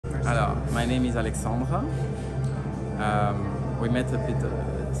Alors, my name is Alexandre. We met a bit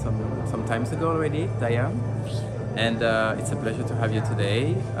some times ago already, Diane, and it's a pleasure to have you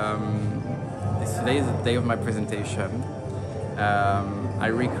today. Today is the day of my presentation. I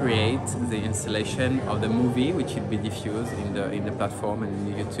recreate the installation of the movie, which will be diffused in the platform and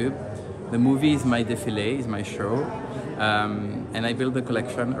in YouTube. The movie is my défilé, is my show, and I build a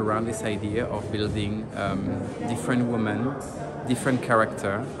collection around this idea of building different women, different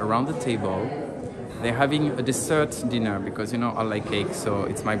character around the table. They're having a dessert dinner because, you know, I like cake, so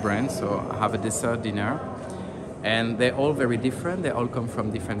it's my brand, so I have a dessert dinner. And they're all very different, they all come from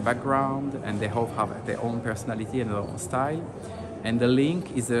different backgrounds, and they all have their own personality and their own style. And the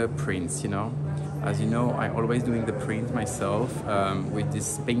link is a print, you know. As you know, I'm always doing the print myself with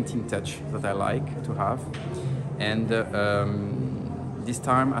this painting touch that I like to have. And this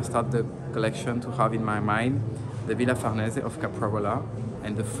time I start the collection to have in my mind the Villa Farnese of Caprarola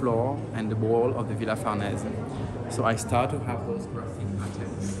and the floor and the wall of the Villa Farnese. So I start to have those graphic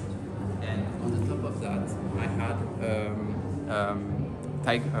patterns. And on the top of that, I had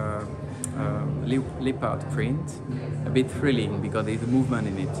leopard print, a bit thrilling because there's a movement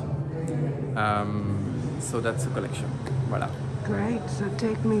in it. So that's a collection. Voilà. Great. So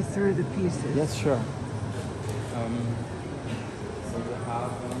take me through the pieces. Yes, sure. So you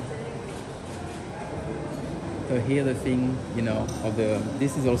have here the thing, you know, of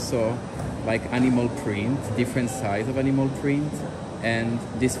this is also like animal print, different size of animal print, and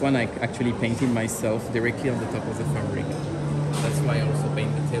this one I actually painted myself directly on the top of the fabric. That's why I also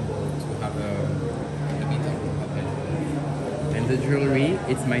paint the table to have a bit of pattern. And the jewelry,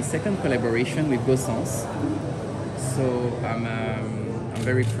 it's my second collaboration with Gossens. So I'm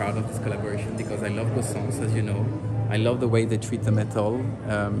very proud of this collaboration because I love Gossens, as you know. I love the way they treat the metal.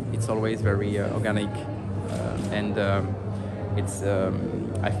 It's always very organic. And it's,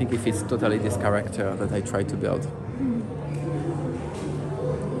 I think it fits totally this character that I try to build.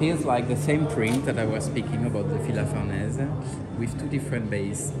 Here's like the same print that I was speaking about, the Villa Farnese, with two different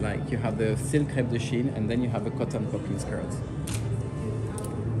bases. Like you have the silk crêpe de Chine and then you have a cotton poplin skirt.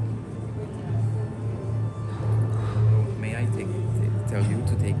 May I tell you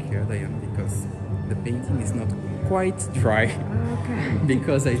to take care, Diane, because the painting is not quite dry. Okay.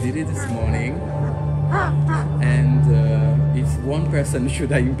 Because I did it this morning. And if one person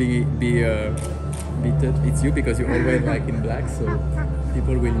should I be beaten, it's you, because you're always like in black, so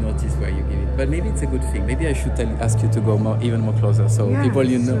people will notice where you give it. But maybe it's a good thing. Maybe I should ask you to go even more closer, so yes, people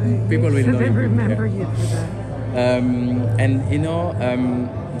people will know. They remember you for that. And you know,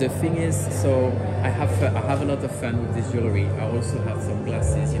 the thing is, so I have a lot of fun with this jewelry. I also have some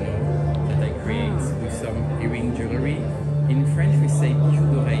glasses, you know, that I create with some earring jewelry. In French we say queue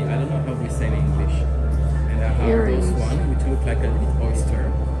d'oreille. I don't know how we say in English. And I have Earrings. those one which look like a little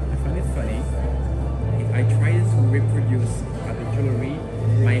oyster. I find it funny. I try to reproduce the jewelry,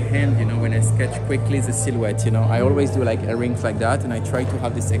 my hand, you know, when I sketch quickly the silhouette, you know, I always do like earrings like that, and I try to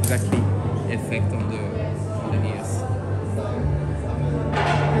have this exactly effect on the ears.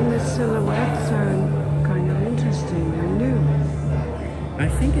 And the silhouettes are kind of interesting. They're new. I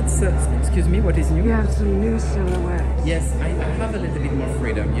think it's, excuse me, what is new? You have some new silhouettes. Yes, I have a little bit more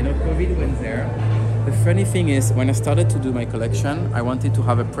freedom. You know, COVID went there. The funny thing is, when I started to do my collection, I wanted to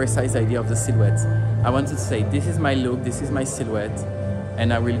have a precise idea of the silhouette. I wanted to say, this is my look, this is my silhouette,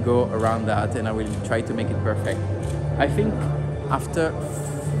 and I will go around that and I will try to make it perfect. I think after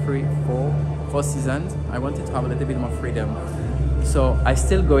four seasons, I wanted to have a little bit more freedom. So I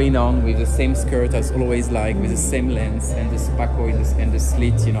still going on with the same skirt as always, like with the same length and the spaco and the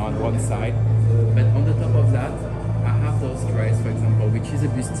slit, you know, on one side. But on the top of that, I have those dress, for example, which is a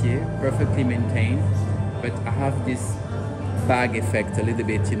bustier, perfectly maintained, but I have this bag effect a little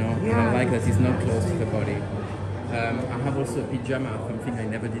bit, you know, Yeah, and I like that it's not close to the body. I have also a pyjama, something I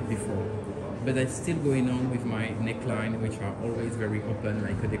never did before. But I'm still going on with my neckline, which are always very open,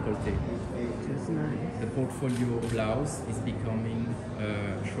 like a décolleté. Which is nice. The portfolio blouse is becoming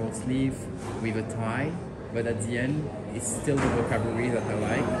short sleeve with a tie, but at the end, it's still the vocabulary that I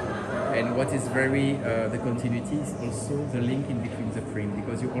like. And what is very, the continuity is also the link in between the print,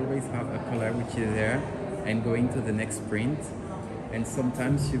 because you always have a color which is there and going to the next print. And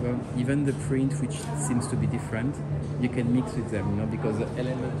sometimes you have even the print which seems to be different, you can mix with them, you know, because the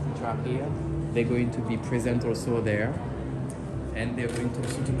elements which are here, they're going to be present also there, and they're going to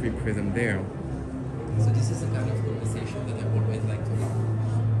also to be present there. So this is the kind of conversation that I always like to have.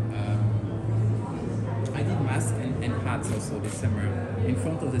 I did masks and hats also this summer, in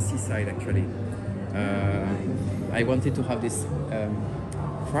front of the seaside actually. I wanted to have this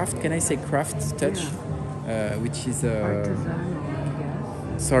craft, can I say craft touch? Yeah. Which is Art design,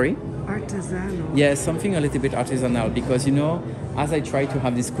 Sorry? Artisanal. Yeah, something a little bit artisanal because, you know, as I try to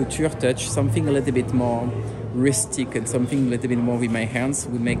have this couture touch, something a little bit more rustic and something a little bit more with my hands,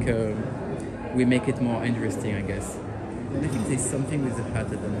 we make it more interesting, I guess. And I think there's something with the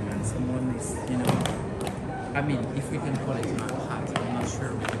hat at the moment. Someone is, you know, I mean, if we can call it a hat, I'm not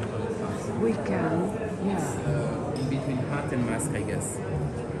sure we can call it hat. We can, yeah. In between hat and mask, I guess.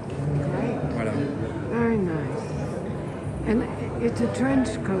 Great. Voilà. Very nice. And it's a trench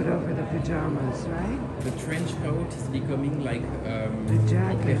coat over the pajamas, right? The trench coat is becoming like The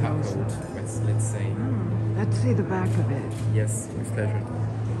jacket opera also. coat, let's say. Oh, let's see the back of it. Yes, with pleasure.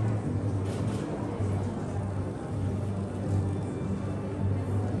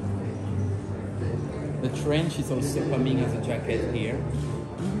 The trench is also coming as a jacket here.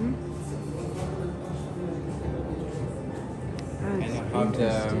 That's And I have the,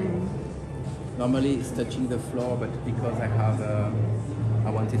 interesting. normally it's touching the floor, but because I have, I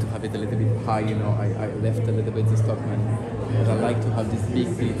wanted to have it a little bit high, you know, I left a little bit the Stockman. But I like to have this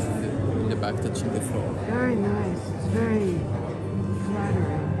big pleats in the back touching the floor. Very nice. It's very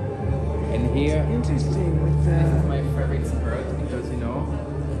flattering. And here, Interesting with this is the... my favorite skirt because, you know,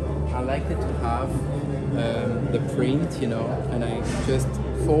 I like it to have the print, you know, and I just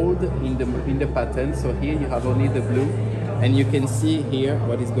fold in the pattern. So here you have only the blue, and you can see here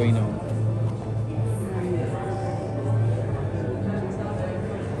what is going on.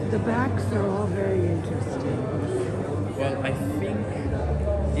 The backs are all very interesting. Well, I think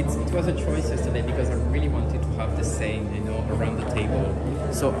it was a choice yesterday because I really wanted to have the same, you know, around the table.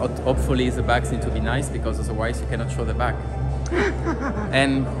 So hopefully the backs need to be nice because otherwise you cannot show the back.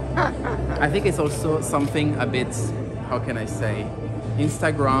 And I think it's also something a bit, how can I say,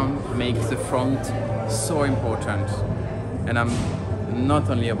 Instagram makes the front so important. And I'm not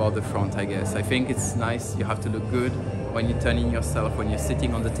only about the front, I guess. I think it's nice, you have to look good when you're turning yourself, when you're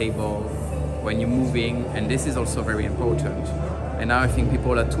sitting on the table, when you're moving, and this is also very important. And now I think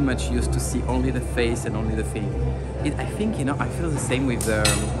people are too much used to see only the face and only the feet. I think, you know, I feel the same with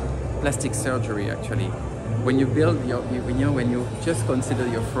plastic surgery actually. When you build your, when you just consider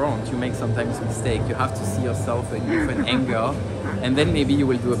your front, you make sometimes mistake. You have to see yourself in a different angle, and then maybe you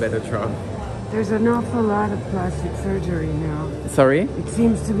will do a better job. There's an awful lot of plastic surgery now. Sorry? It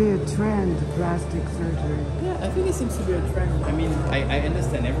seems to be a trend, plastic surgery. Yeah, I think it seems to be a trend. I mean, I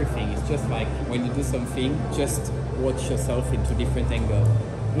understand everything. It's just like when you do something, just watch yourself into different angle.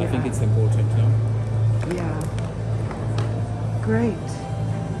 Yeah. I think it's important, no? Yeah. Great.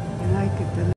 I like it.